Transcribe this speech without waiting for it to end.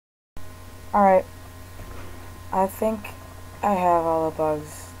Alright, I think I have all the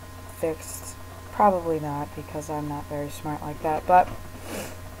bugs fixed. Probably not, because I'm not very smart like that, but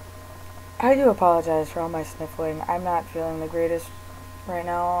I do apologize for all my sniffling. I'm not feeling the greatest right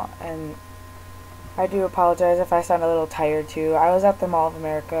now, and I do apologize if I sound a little tired too. I was at the Mall of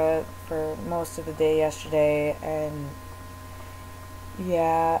America for most of the day yesterday, and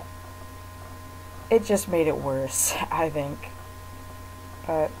yeah, it just made it worse, I think.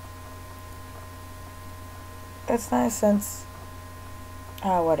 But it's nice since,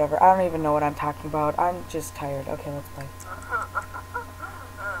 whatever. I don't even know what I'm talking about. I'm just tired. Okay, let's play.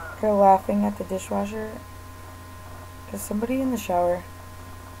 You're laughing at the dishwasher? Is somebody in the shower?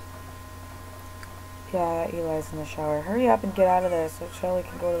 Yeah, Eli's in the shower. Hurry up and get out of there so Shelly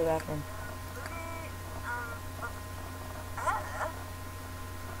can go to the bathroom.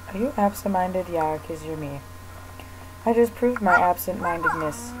 Are you absent-minded? Yeah, 'cause you're me. I just proved my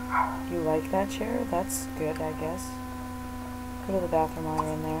absent-mindedness. You like that chair? That's good, I guess. Go to the bathroom while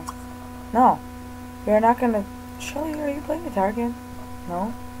you're in there. No. You're not gonna... Shelly, are you playing guitar again?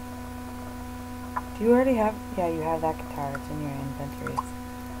 No? Do you already have... Yeah, you have that guitar. It's in your inventory.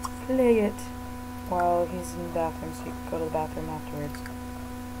 Play it while he's in the bathroom so you can go to the bathroom afterwards.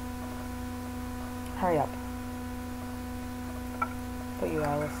 Hurry up. But you,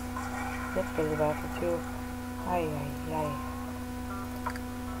 Alice. You have to go to the bathroom too. Ay, ay, ay.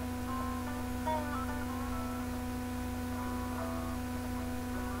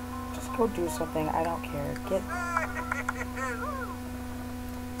 Just go do something. I don't care. Get...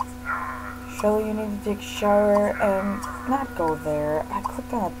 Shelly, you need to take a shower and not go there. I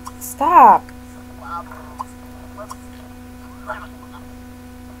clicked on a... Stop!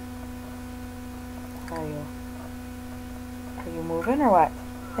 Are you? Are you moving or what?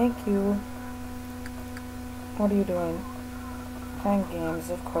 Thank you. What are you doing? Playing games,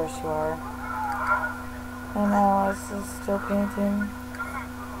 of course you are. And Alice is still painting.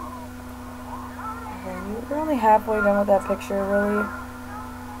 You're only halfway done with that picture, really?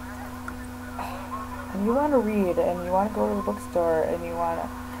 And you want to read, and you want to go to the bookstore, and you want to...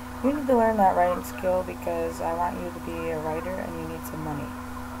 You need to learn that writing skill because I want you to be a writer, and you need some money.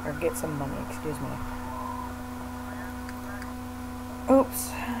 Or get some money, excuse me.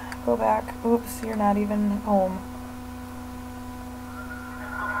 Oops. Go back. Oops, you're not even home.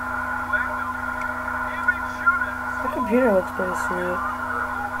 The computer looks pretty sweet.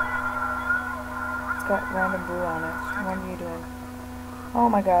 It's got random blue on it. What are you doing? Oh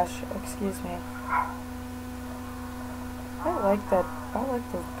my gosh, excuse me. I like that. I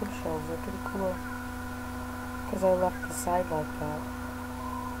like those bookshelves. They're pretty cool. Because I left the side like that.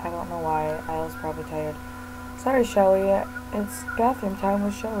 I don't know why. I was probably tired. Sorry, Shelly. It's bathroom time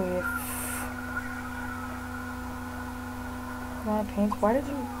with Shelly. Come on, paint. Why did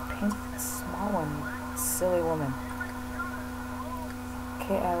you paint the small one, you silly woman?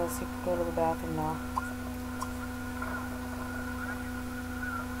 Okay, Alice, you can go to the bathroom now.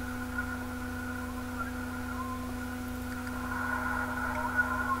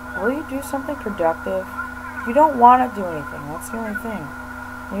 Will you do something productive? You don't want to do anything. That's the only thing.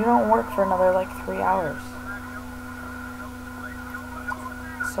 You don't work for another, like, 3 hours.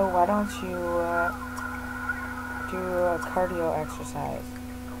 So why don't you, do a cardio exercise?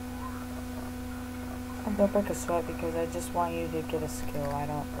 And don't break a sweat because I just want you to get a skill. I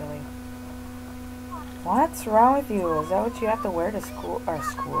don't really... What's wrong with you? Is that what you have to wear to school? Or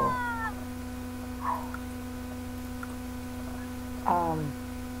school?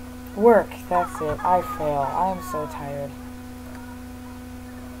 Work. That's it. I fail. I am so tired.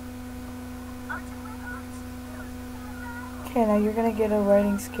 Okay, now you're gonna get a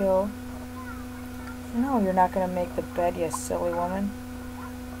writing skill. No, you're not gonna make the bed, you silly woman.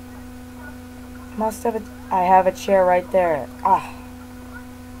 Must have I have a chair right there. Ah.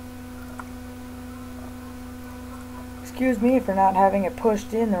 Excuse me for not having it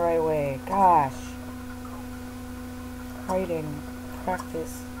pushed in the right way. Gosh. Writing.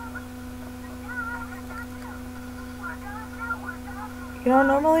 Practice. You know,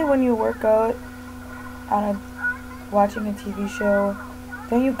 normally when you work out on watching a TV show,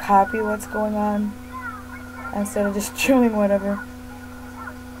 don't you copy what's going on instead of just doing whatever?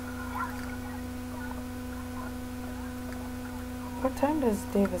 What time does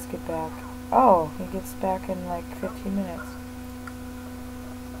Davis get back? Oh, he gets back in like 15 minutes.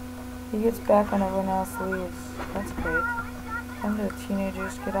 He gets back when everyone else leaves. That's great. When do the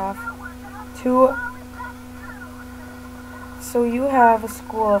teenagers get off? 2. So you have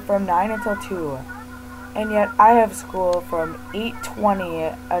school from 9 until 2. And yet I have school from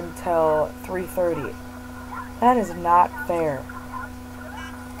 8:20 until 3:30. That is not fair.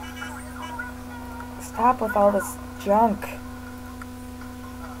 Stop with all this junk.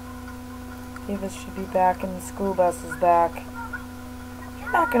 Davis should be back and the school bus is back.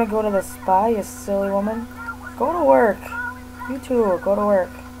 You're not gonna go to the spa, you silly woman. Go to work. You too, go to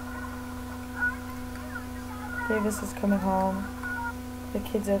work. Davis is coming home. The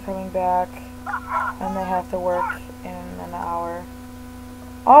kids are coming back. And they have to work in an hour.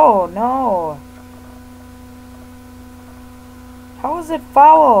 Oh, no. How is it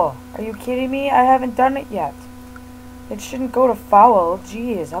foul? Are you kidding me? I haven't done it yet. It shouldn't go to foul.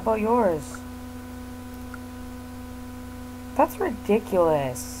 Jeez, how about yours? That's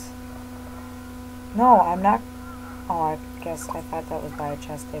ridiculous. No, I'm not... Oh, I guess I thought that was by a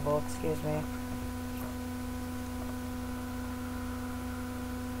chess table. Excuse me.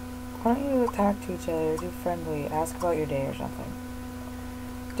 Why don't you talk to each other, do friendly, ask about your day or something.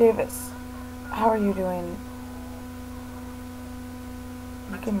 Davis, how are you doing?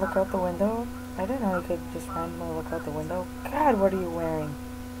 You can look out the window? I didn't know you could just randomly look out the window. God, what are you wearing?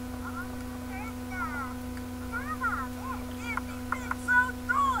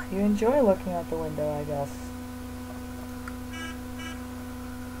 You enjoy looking out the window, I guess.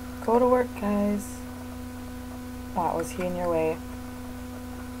 Go to work, guys. What, was he in your way?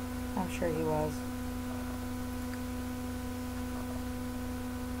 I'm sure he was.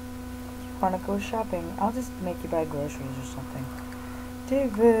 You wanna go shopping? I'll just make you buy groceries or something.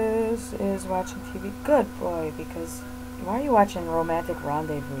 Davis is watching TV. Good boy, because why are you watching Romantic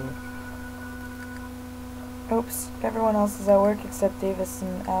Rendezvous? Oops, everyone else is at work except Davis,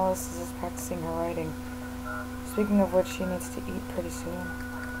 and Alice is just practicing her writing. Speaking of which, she needs to eat pretty soon.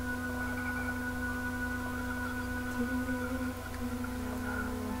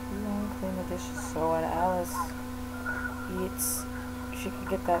 Clean the dishes so when Alice eats, she could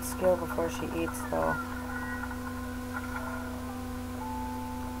get that skill before she eats though.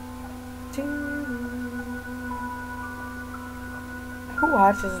 Who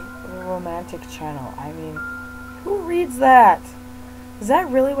watches the Romantic Channel? I mean, who reads that? Is that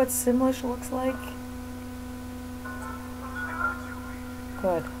really what Simlish looks like?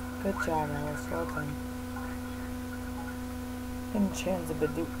 Good. Good job, Alice. Well done. And chans of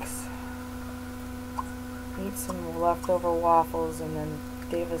badooks. Eat some leftover waffles and then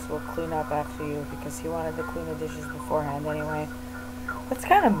Davis will clean up after you because he wanted to clean the dishes beforehand anyway. That's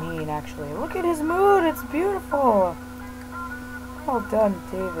kind of mean, actually. Look at his mood. It's beautiful. Well done,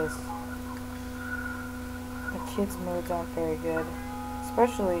 Davis. The kids' moods aren't very good.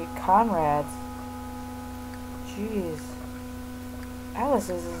 Especially Conrad's. Jeez.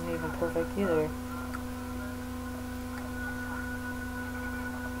 Alice's isn't even perfect either.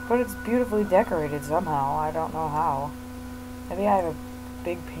 But it's beautifully decorated somehow. I don't know how. Maybe I have a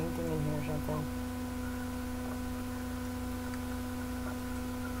big painting in here or something.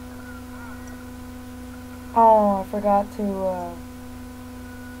 Oh, I forgot to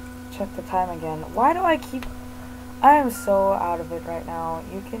check the time again. Why do I keep... I am so out of it right now.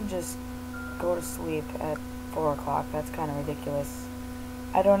 You can just go to sleep at 4 o'clock. That's kind of ridiculous.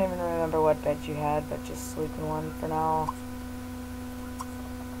 I don't even remember what bed you had, but just sleep in one for now.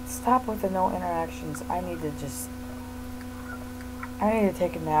 Stop with the no interactions. I need to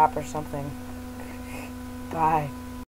take a nap or something. Bye.